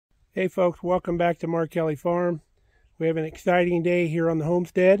Hey folks, welcome back to Mark Kelly Farm. We have an exciting day here on the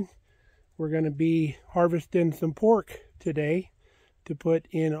homestead. We're going to be harvesting some pork today to put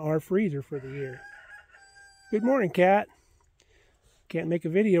in our freezer for the year. Good morning, cat. Can't make a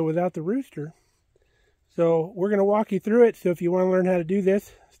video without the rooster. So we're going to walk you through it, so if you want to learn how to do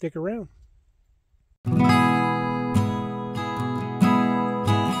this, stick around.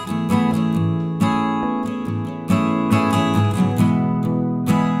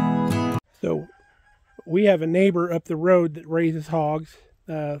 So we have a neighbor up the road that raises hogs,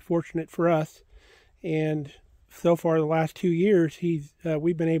 fortunate for us, and so far the last 2 years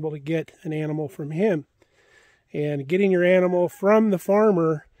we've been able to get an animal from him. And getting your animal from the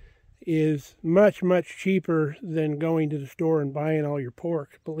farmer is much cheaper than going to the store and buying all your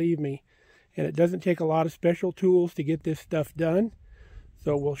pork, believe me. And it doesn't take a lot of special tools to get this stuff done.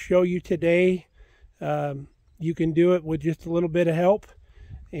 So we'll show you today. You can do it with just a little bit of help,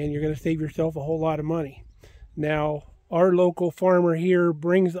 and you're going to save yourself a whole lot of money. Now, our local farmer here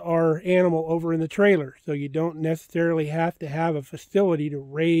brings our animal over in the trailer, so you don't necessarily have to have a facility to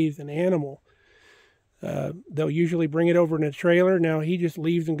raise an animal. They'll usually bring it over in a trailer. Now, he just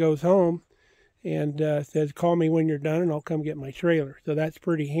leaves and goes home and says, call me when you're done and I'll come get my trailer. So that's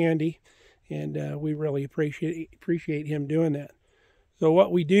pretty handy, and we really appreciate him doing that. So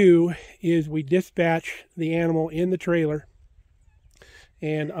what we do is we dispatch the animal in the trailer.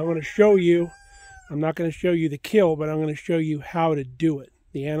 And I want to show you, I'm not going to show you the kill, but I'm going to show you how to do it.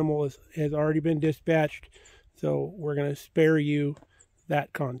 The animal has already been dispatched, so we're going to spare you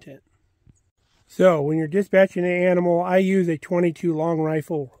that content. So when you're dispatching an animal, I use a 22 long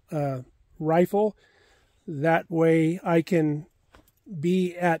rifle. That way I can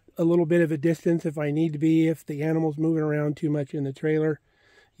be at a little bit of a distance if I need to be, if the animal's moving around too much in the trailer.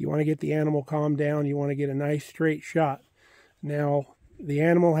 You want to get the animal calmed down. You want to get a nice straight shot. Now, the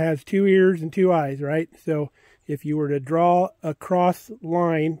animal has 2 ears and 2 eyes, right? So if you were to draw a cross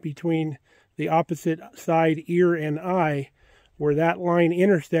line between the opposite side ear and eye, where that line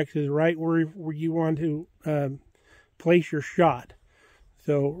intersects is right where you want to place your shot.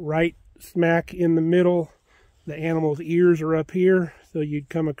 So right smack in the middle, the animal's ears are up here, so you'd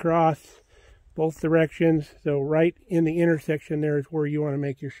come across both directions. So right in the intersection there is where you want to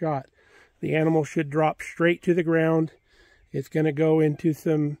make your shot. The animal should drop straight to the ground. It's going to go into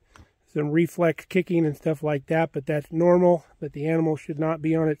some reflex kicking and stuff like that, but that's normal. But the animal should not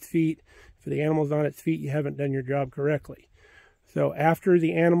be on its feet. If the animal's on its feet, you haven't done your job correctly. So after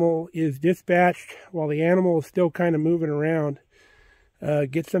the animal is dispatched, while the animal is still kind of moving around,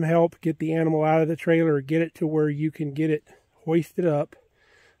 get some help, get the animal out of the trailer, get it to where you can get it hoisted up.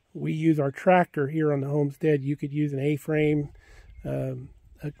 We use our tractor here on the homestead. You could use an A-frame,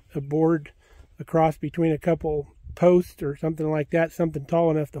 a board, a cross between a couple post or something like that, something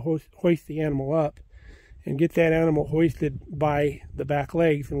tall enough to hoist the animal up, and get that animal hoisted by the back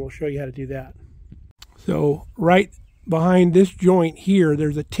legs, and we'll show you how to do that. So right behind this joint here,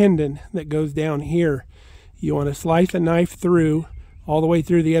 there's a tendon that goes down here. You want to slice a knife through all the way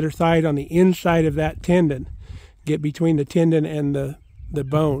through the other side on the inside of that tendon, get between the tendon and the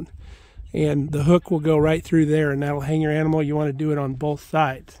bone, and the hook will go right through there, and that'll hang your animal. You want to do it on both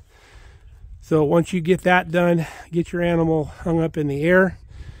sides. So once you get that done, get your animal hung up in the air.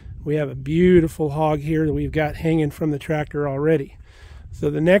 We have a beautiful hog here that we've got hanging from the tractor already.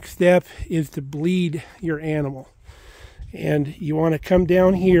 So the next step is to bleed your animal. And you want to come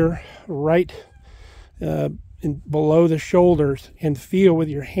down here right below the shoulders and feel with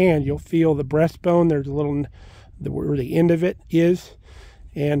your hand. You'll feel the breastbone. There's a little, where the end of it is.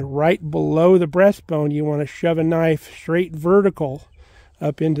 And right below the breastbone, you want to shove a knife straight vertical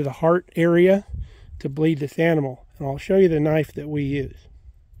up into the heart area to bleed this animal. And I'll show you the knife that we use.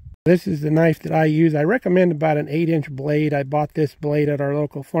 This is the knife that I use. I recommend about an 8-inch blade. I bought this blade at our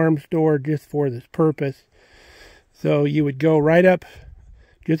local farm store just for this purpose. So you would go right up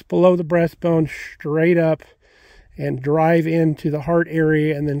just below the breastbone, straight up, and drive into the heart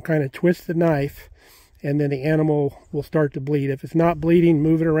area, and then kind of twist the knife, and then the animal will start to bleed. If it's not bleeding,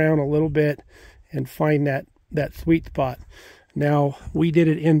 move it around a little bit and find that sweet spot. Now, we did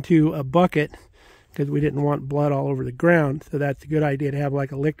it into a bucket because we didn't want blood all over the ground. So that's a good idea to have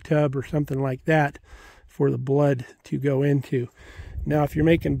like a lick tub or something like that for the blood to go into. Now, if you're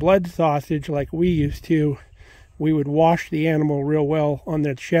making blood sausage like we used to, we would wash the animal real well on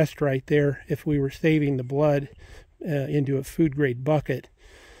the chest right there if we were saving the blood into a food grade bucket.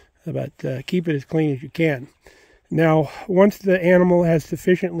 But keep it as clean as you can. Now, once the animal has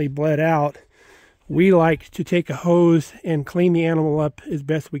sufficiently bled out, we like to take a hose and clean the animal up as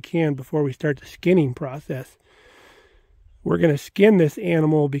best we can before we start the skinning process. We're going to skin this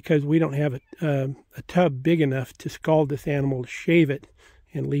animal because we don't have a tub big enough to scald this animal to shave it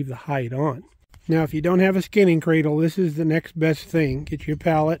and leave the hide on. Now, if you don't have a skinning cradle, this is the next best thing. Get you a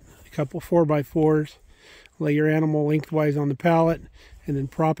pallet, a couple 4x4s, lay your animal lengthwise on the pallet, and then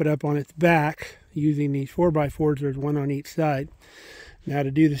prop it up on its back using these 4x4s. There's one on each side. Now,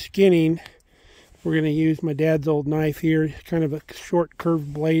 to do the skinning, we're going to use my dad's old knife here. Kind of a short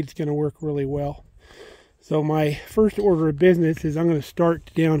curved blade is going to work really well. So my first order of business is I'm going to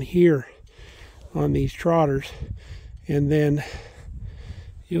start down here on these trotters, and then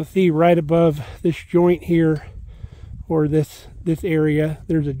you'll see right above this joint here, or this area,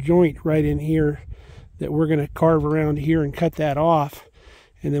 there's a joint right in here that we're going to carve around here and cut that off,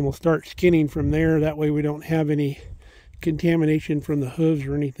 and then we'll start skinning from there. That way we don't have any contamination from the hooves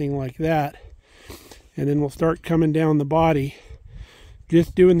or anything like that. And then we'll start coming down the body,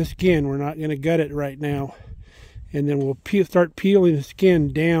 just doing the skin. We're not going to gut it right now. And then we'll start peeling the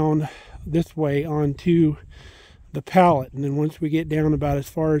skin down this way onto the pallet. And then once we get down about as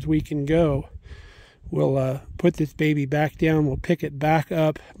far as we can go, we'll put this baby back down. We'll pick it back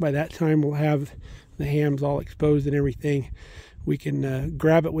up. By that time, we'll have the hams all exposed and everything. We can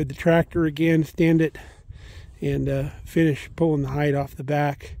grab it with the tractor again, stand it, and finish pulling the hide off the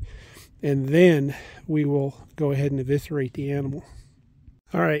back. And then we will go ahead and eviscerate the animal.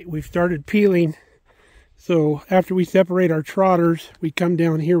 All right, we've started peeling. So after we separate our trotters, we come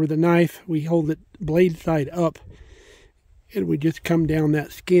down here with a knife. We hold it blade side up, and we just come down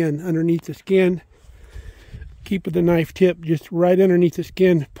that skin, underneath the skin. Keep with the knife tip just right underneath the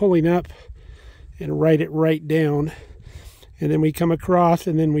skin, pulling up, and write it right down. And then we come across,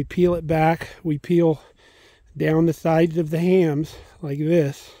 and then we peel it back. We peel down the sides of the hams like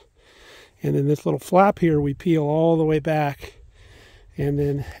this. And then this little flap here, we peel all the way back. And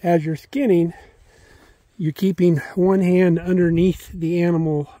then as you're skinning, you're keeping one hand underneath the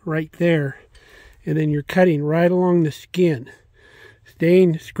animal right there. And then you're cutting right along the skin.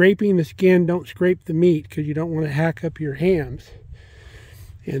 Scraping the skin, don't scrape the meat because you don't want to hack up your hams.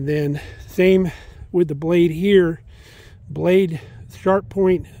 And then same with the blade here. Blade sharp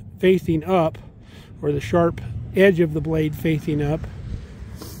point facing up, or the sharp edge of the blade facing up.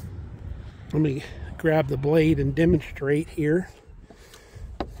 Let me grab the blade and demonstrate here.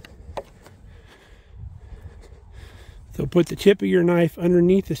 So put the tip of your knife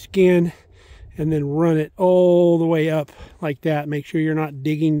underneath the skin and then run it all the way up like that. Make sure you're not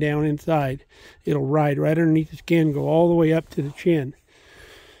digging down inside. It'll ride right underneath the skin, go all the way up to the chin.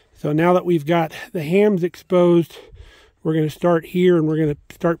 So now that we've got the hams exposed, we're going to start here and we're going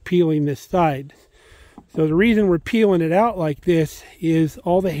to start peeling this side. So the reason we're peeling it out like this is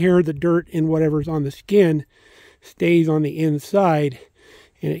all the hair, the dirt, and whatever's on the skin stays on the inside,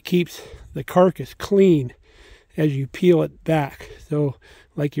 and it keeps the carcass clean as you peel it back. So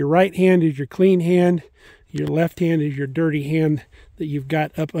like your right hand is your clean hand, your left hand is your dirty hand that you've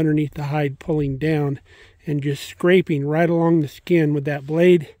got up underneath the hide pulling down, and just scraping right along the skin with that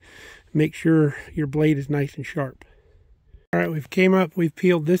blade. Make sure your blade is nice and sharp. All right, we've came up, we've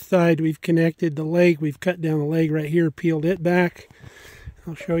peeled this side, we've connected the leg, we've cut down the leg right here, peeled it back.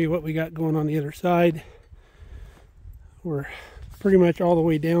 I'll show you what we got going on the other side. We're pretty much all the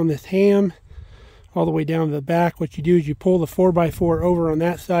way down this ham, all the way down to the back. What you do is you pull the 4x4 over on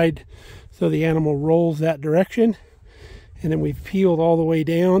that side so the animal rolls that direction. And then we've peeled all the way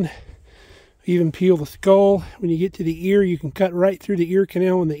down. Even peel the skull. When you get to the ear, you can cut right through the ear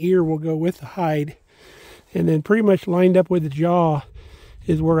canal, and the ear will go with the hide. And then pretty much lined up with the jaw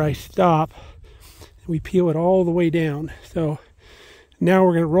is where I stop. We peel it all the way down. So now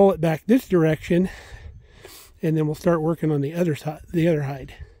we're going to roll it back this direction, and then we'll start working on the other side, the other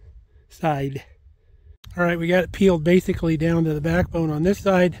side. All right, we got it peeled basically down to the backbone on this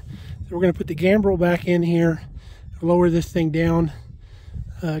side. So we're going to put the gambrel back in here, lower this thing down,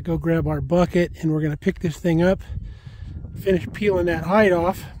 go grab our bucket, and we're going to pick this thing up, finish peeling that hide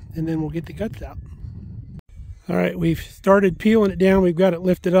off, and then we'll get the guts out. All right, we've started peeling it down. We've got it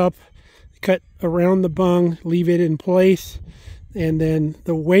lifted up, cut around the bung, leave it in place. And then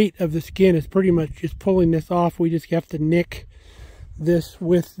the weight of the skin is pretty much just pulling this off. We just have to nick this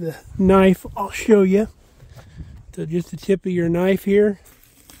with the knife. I'll show you. So just the tip of your knife here.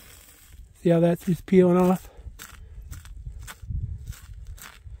 See how that's just peeling off?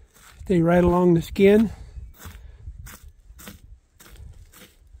 Stay right along the skin.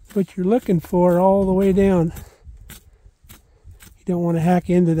 What you're looking for all the way down. You don't want to hack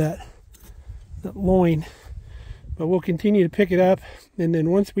into that loin. But we'll continue to pick it up, and then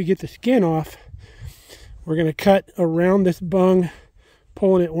once we get the skin off, we're going to cut around this bung,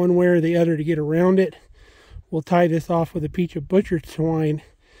 pulling it one way or the other to get around it. we'll tie this off with a piece of butchered swine.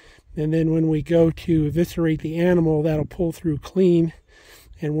 And then when we go to eviscerate the animal, that'll pull through clean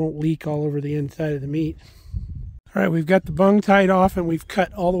and won't leak all over the inside of the meat. All right, we've got the bung tied off and we've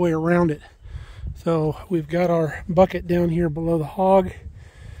cut all the way around it. So we've got our bucket down here below the hog.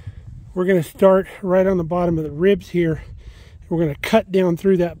 We're going to start right on the bottom of the ribs here. We're going to cut down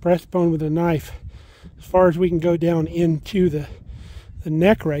through that breastbone with a knife as far as we can go down into the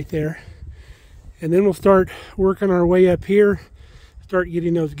neck right there. And then we'll start working our way up here, start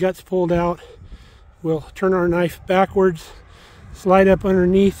getting those guts pulled out. We'll turn our knife backwards, slide up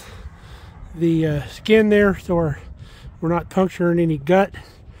underneath the skin there so we're not puncturing any gut.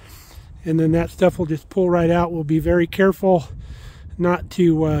 And then that stuff will just pull right out. We'll be very careful not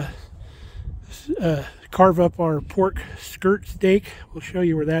to carve up our pork skirt steak. We'll show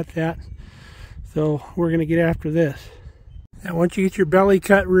you where that's at. So we're going to get after this. Now once you get your belly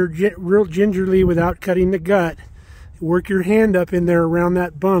cut real gingerly without cutting the gut, work your hand up in there around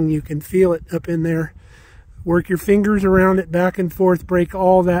that bung. You can feel it up in there. Work your fingers around it back and forth, break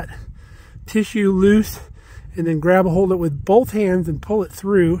all that tissue loose, and then grab a hold of it with both hands and pull it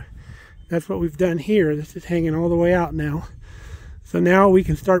through. That's what we've done here. This is hanging all the way out now. So now we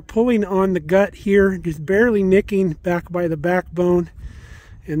can start pulling on the gut here, just barely nicking back by the backbone,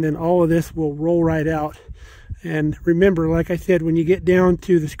 and then all of this will roll right out. And remember, like I said, when you get down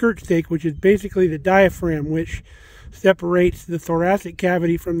to the skirt steak, which is basically the diaphragm, which separates the thoracic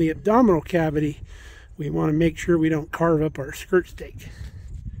cavity from the abdominal cavity, we want to make sure we don't carve up our skirt steak.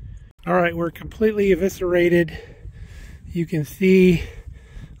 All right, we're completely eviscerated. You can see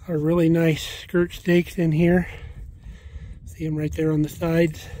our really nice skirt steaks in here. See them right there on the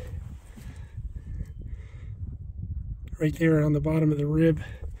sides. Right there on the bottom of the rib.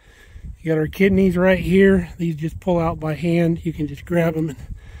 You got our kidneys right here. These just pull out by hand. You can just grab them and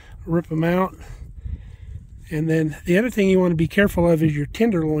rip them out. And then the other thing you want to be careful of is your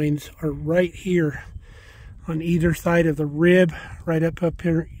tenderloins are right here on either side of the rib, right up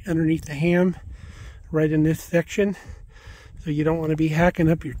here underneath the ham, right in this section. So you don't want to be hacking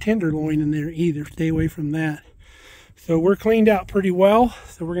up your tenderloin in there either. Stay away from that. So we're cleaned out pretty well.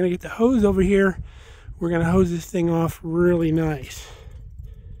 So we're going to get the hose over here. We're going to hose this thing off really nice.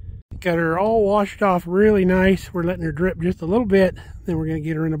 Got her all washed off really nice. We're letting her drip just a little bit. Then we're going to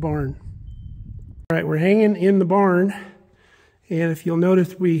get her in the barn. All right, we're hanging in the barn. And if you'll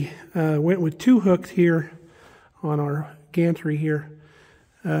notice, we went with 2 hooks here on our gantry here.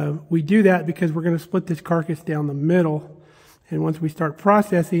 We do that because we're going to split this carcass down the middle. And once we start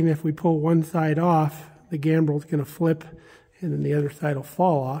processing, if we pull one side off, the gambrel is going to flip and then the other side will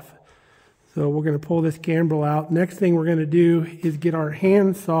fall off. So we're going to pull this gambrel out. Next thing we're going to do is get our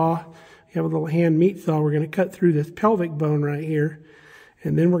hand saw. We have a little hand meat saw. We're going to cut through this pelvic bone right here.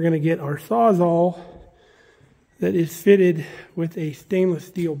 And then we're going to get our sawzall that is fitted with a stainless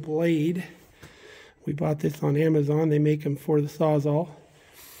steel blade. We bought this on Amazon. They make them for the sawzall.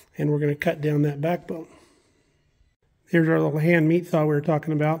 And we're going to cut down that backbone. Here's our little hand meat saw we were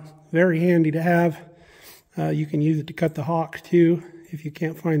talking about. Very handy to have. You can use it to cut the hocks too if you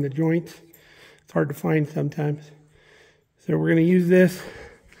can't find the joints. It's hard to find sometimes. So we're going to use this.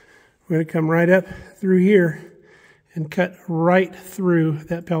 We're going to come right up through here and cut right through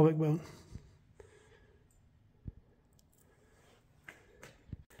that pelvic bone.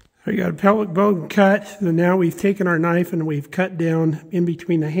 We got a pelvic bone cut. So now we've taken our knife and we've cut down in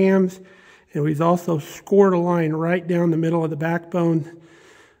between the hams. And we've also scored a line right down the middle of the backbone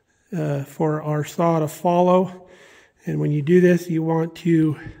for our saw to follow. And when you do this, you want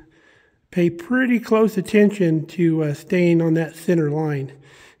to pay pretty close attention to staying on that center line.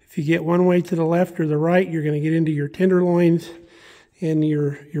 If you get one way to the left or the right, you're going to get into your tenderloins and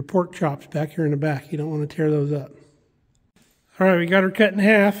your pork chops back here in the back. You don't want to tear those up. All right, we got her cut in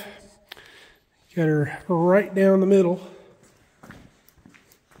half. Got her right down the middle.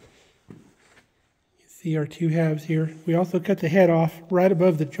 See our 2 halves here. We also cut the head off right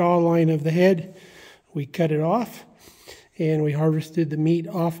above the jawline of the head. We cut it off and we harvested the meat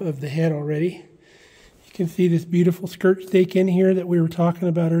off of the head already. You can see this beautiful skirt steak in here that we were talking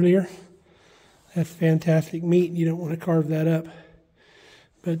about earlier. That's fantastic meat. You don't want to carve that up.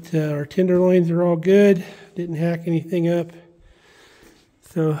 But our tenderloins are all good. Didn't hack anything up.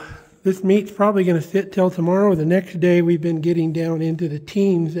 So this meat's probably going to sit till tomorrow. The next day we've been getting down into the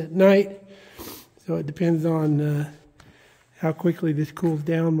teens at night. So it depends on how quickly this cools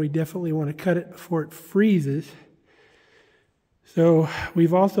down. We definitely want to cut it before it freezes. So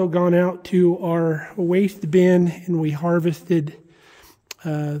we've also gone out to our waste bin and we harvested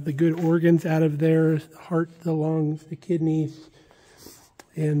the good organs out of there, the heart, the lungs, the kidneys,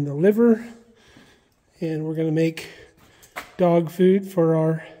 and the liver. And we're going to make dog food for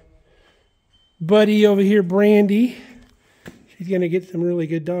our buddy over here, Brandy. She's going to get some really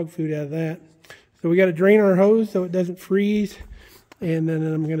good dog food out of that. So we got to drain our hose so it doesn't freeze. And then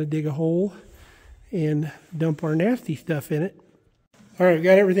I'm going to dig a hole and dump our nasty stuff in it. All right, we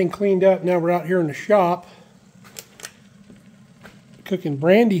got everything cleaned up. Now we're out here in the shop cooking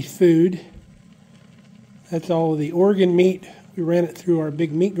Brandy's food. That's all of the organ meat. We ran it through our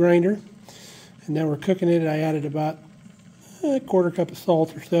big meat grinder. And now we're cooking it. I added about a quarter cup of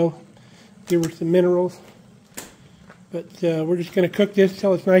salt or so. Give her some minerals. But we're just going to cook this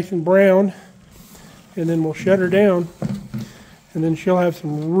till it's nice and brown. And then we'll shut her down. And then she'll have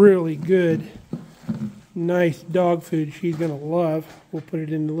some really good, nice dog food she's going to love. We'll put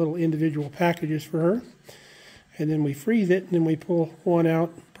it into little individual packages for her. And then we freeze it, and then we pull one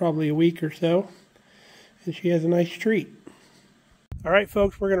out probably a week or so. And she has a nice treat. All right,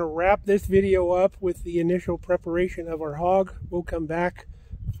 folks, we're going to wrap this video up with the initial preparation of our hog. We'll come back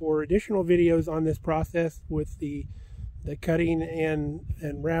for additional videos on this process with the cutting and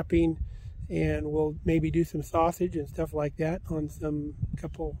wrapping. And we'll maybe do some sausage and stuff like that on some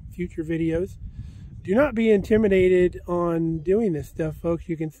couple future videos. Do not be intimidated on doing this stuff, folks.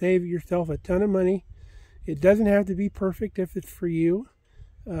 You can save yourself a ton of money. It doesn't have to be perfect if it's for you.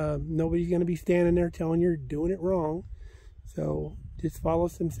 Nobody's going to be standing there telling you you're doing it wrong. So just follow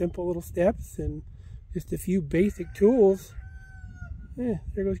some simple little steps and just a few basic tools. There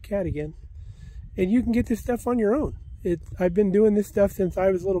goes Cat again. And you can get this stuff on your own. I've been doing this stuff since I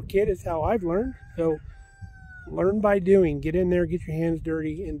was a little kid. It's how I've learned. So learn by doing. Get in there, get your hands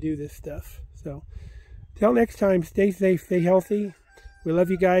dirty, and do this stuff. So till next time, stay safe, stay healthy. We love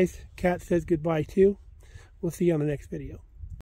you guys. Cat says goodbye too. We'll see you on the next video.